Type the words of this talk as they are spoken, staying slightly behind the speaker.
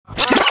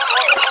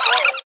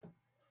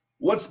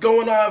What's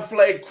going on,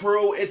 Flight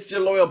Crew? It's your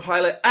loyal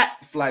pilot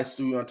at Fly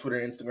Studio on Twitter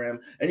and Instagram,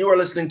 and you are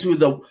listening to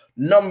the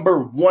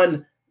number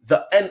one,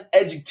 the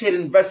Uneducated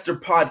Investor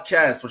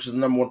Podcast, which is the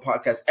number one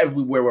podcast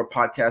everywhere where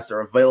podcasts are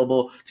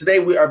available. Today,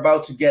 we are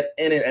about to get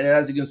in it, and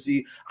as you can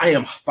see, I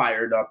am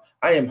fired up.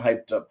 I am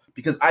hyped up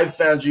because I've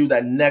found you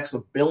that next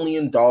 $1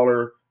 billion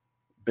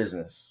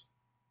business.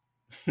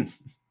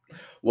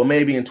 Well,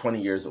 maybe in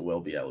 20 years it will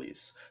be at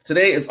least.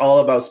 Today, it's all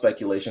about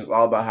speculation. It's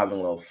all about having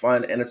a little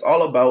fun, and it's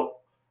all about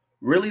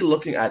really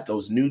looking at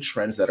those new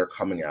trends that are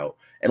coming out.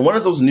 And one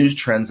of those new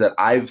trends that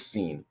I've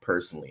seen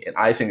personally, and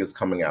I think is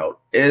coming out,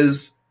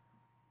 is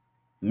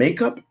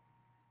makeup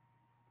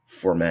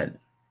for men.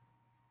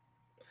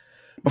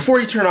 Before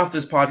you turn off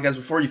this podcast,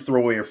 before you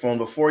throw away your phone,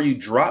 before you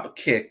drop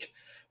kick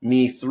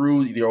me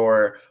through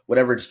your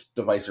whatever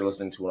device you're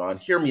listening to it on,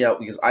 hear me out,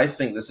 because I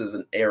think this is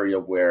an area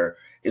where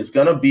it's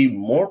going to be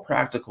more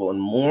practical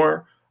and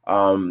more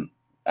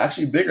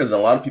actually bigger than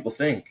a lot of people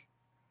think.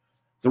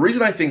 The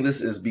reason I think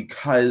this is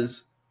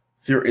because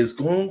there is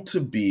going to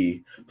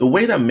be, the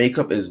way that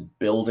makeup is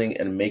building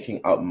and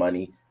making up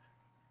money,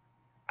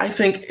 I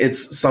think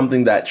it's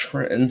something that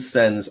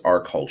transcends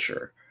our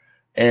culture.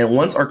 And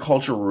once our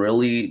culture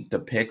really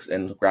depicts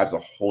and grabs a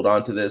hold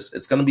on to this,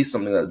 it's going to be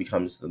something that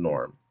becomes the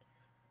norm.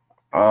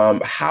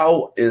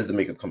 How is the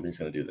makeup company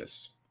going to do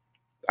this?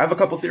 I have a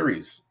couple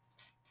theories.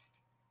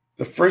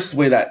 The first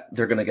way that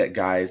they're going to get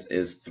guys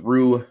is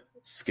through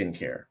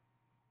skincare.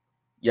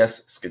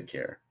 Yes,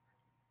 skincare.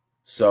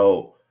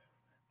 So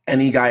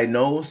any guy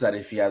knows that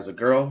if he has a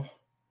girl,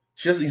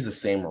 she doesn't use the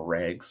same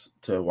rags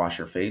to wash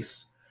her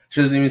face.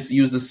 She doesn't even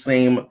use the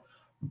same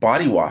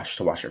body wash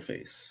to wash her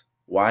face.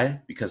 Why?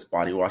 Because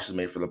body wash is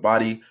made for the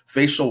body.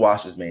 Facial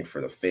wash is made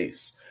for the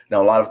face.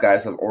 Now, a lot of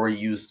guys have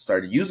already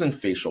started using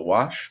facial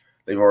wash.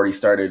 They've already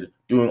started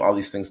doing all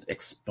these things to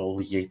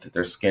exfoliate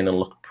their skin and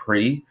look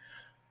pretty.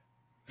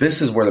 This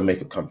is where the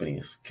makeup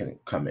companies can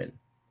come in.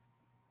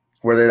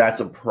 Whether that's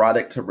a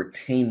product to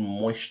retain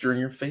moisture in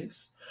your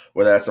face,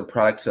 whether that's a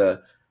product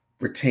to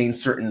retain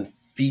certain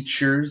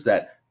features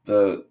that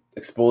the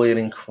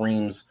exfoliating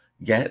creams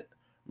get,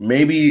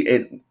 maybe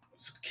it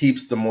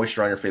keeps the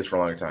moisture on your face for a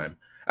longer time.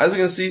 As you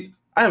can see,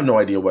 I have no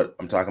idea what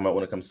I'm talking about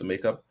when it comes to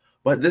makeup,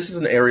 but this is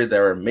an area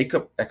that our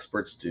makeup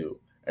experts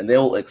do, and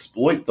they'll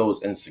exploit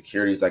those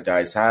insecurities that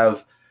guys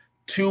have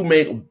to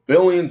make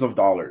billions of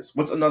dollars.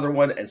 What's another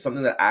one, and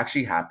something that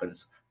actually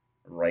happens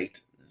right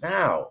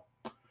now?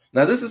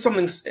 Now, this is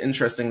something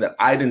interesting that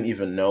I didn't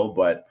even know,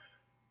 but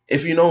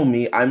if you know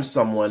me, I'm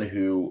someone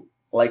who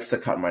likes to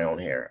cut my own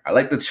hair. I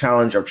like the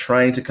challenge of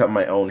trying to cut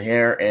my own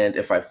hair, and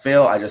if I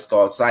fail, I just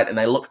go outside and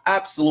I look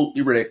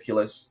absolutely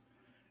ridiculous.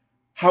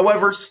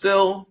 However,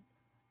 still,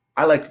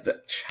 I like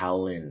the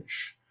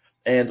challenge.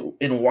 And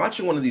in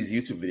watching one of these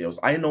YouTube videos,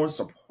 I noticed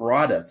a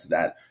product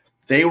that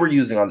they were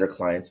using on their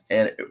clients,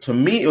 and to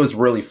me, it was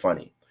really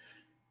funny.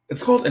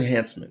 It's called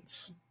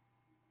enhancements.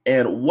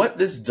 And what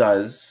this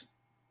does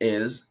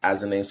is,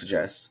 as the name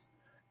suggests,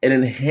 it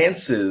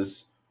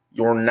enhances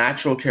your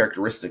natural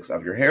characteristics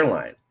of your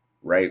hairline,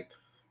 right?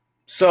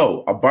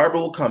 So a barber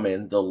will come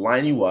in, they'll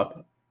line you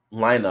up,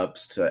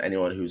 lineups to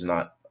anyone who's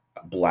not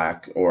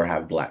black or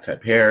have black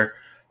type hair.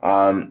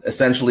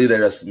 Essentially, they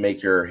just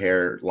make your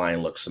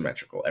hairline look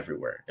symmetrical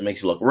everywhere. It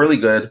makes you look really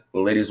good. The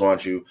ladies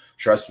want you.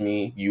 Trust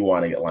me, you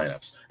want to get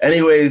lineups.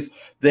 Anyways,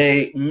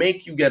 they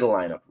make you get a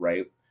lineup,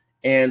 right?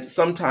 And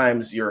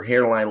sometimes your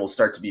hairline will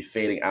start to be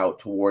fading out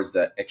towards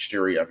the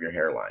exterior of your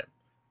hairline.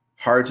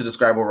 Hard to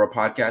describe over a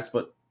podcast,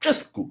 but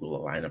just Google a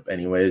lineup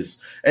anyways.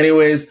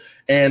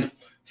 And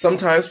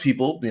sometimes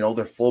people,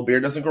 their full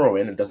beard doesn't grow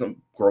in. It doesn't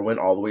grow in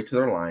all the way to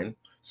their line.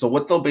 So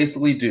what they'll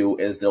basically do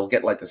is they'll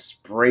get like a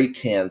spray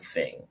can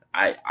thing.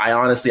 I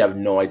honestly have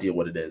no idea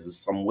what it is. It's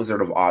some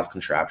Wizard of Oz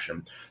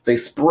contraption. They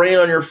spray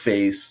on your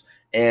face,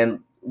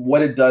 and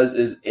what it does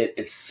is it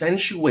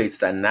accentuates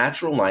that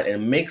natural line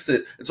and makes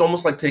it's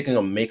almost like taking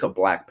a makeup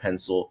black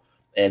pencil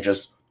and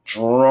just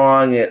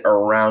drawing it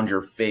around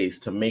your face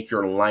to make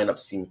your lineup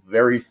seem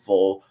very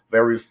full,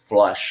 very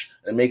flush.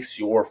 It makes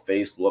your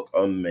face look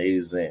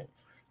amazing.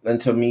 And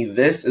to me,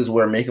 this is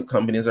where makeup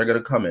companies are going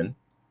to come in,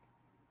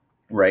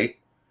 right?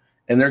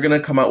 And they're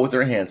going to come out with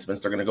their enhancements.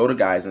 They're going to go to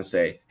guys and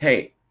say,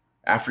 hey,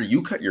 after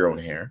you cut your own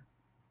hair,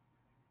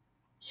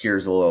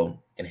 here's a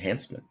little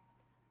enhancement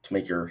to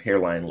make your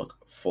hairline look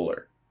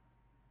fuller.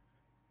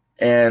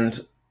 And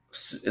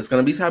it's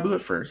going to be taboo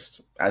at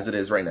first, as it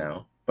is right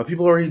now, but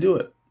people already do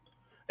it.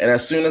 And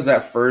as soon as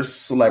that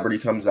first celebrity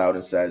comes out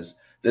and says,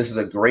 this is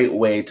a great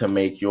way to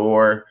make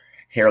your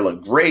hair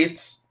look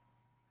great,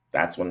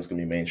 that's when it's going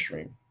to be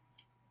mainstream.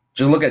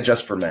 Just look at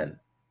Just for Men.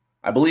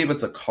 I believe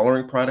it's a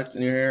coloring product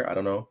in your hair. I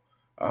don't know.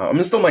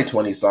 I'm still in my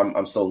 20s, so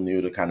I'm still new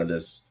to kind of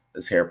this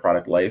hair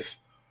product life.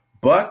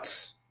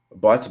 But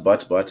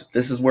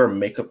this is where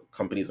makeup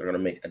companies are going to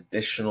make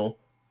additional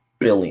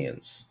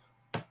billions.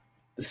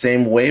 The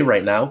same way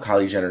right now,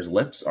 Kylie Jenner's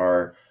lips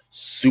are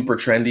super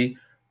trendy.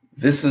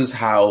 This is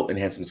how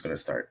enhancement is going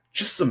to start.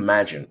 Just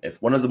imagine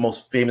if one of the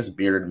most famous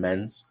bearded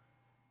men's,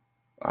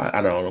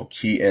 I don't know,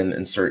 key in,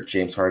 insert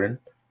James Harden,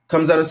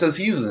 comes out and says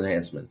he uses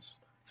enhancements.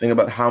 Think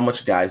about how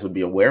much guys would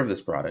be aware of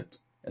this product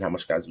and how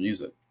much guys will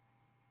use it.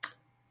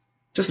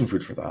 Just some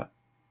food for thought.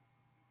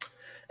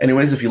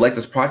 Anyways, if you like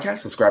this podcast,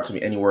 subscribe to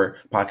me anywhere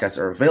podcasts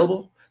are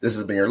available. This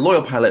has been your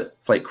Loyal Pilot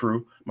Flight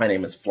Crew. My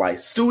name is Fly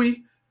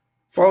Stewie.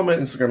 Follow me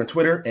on Instagram and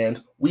Twitter,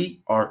 and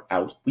we are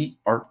out. We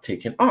are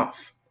taking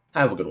off.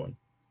 Have a good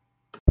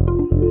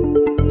one.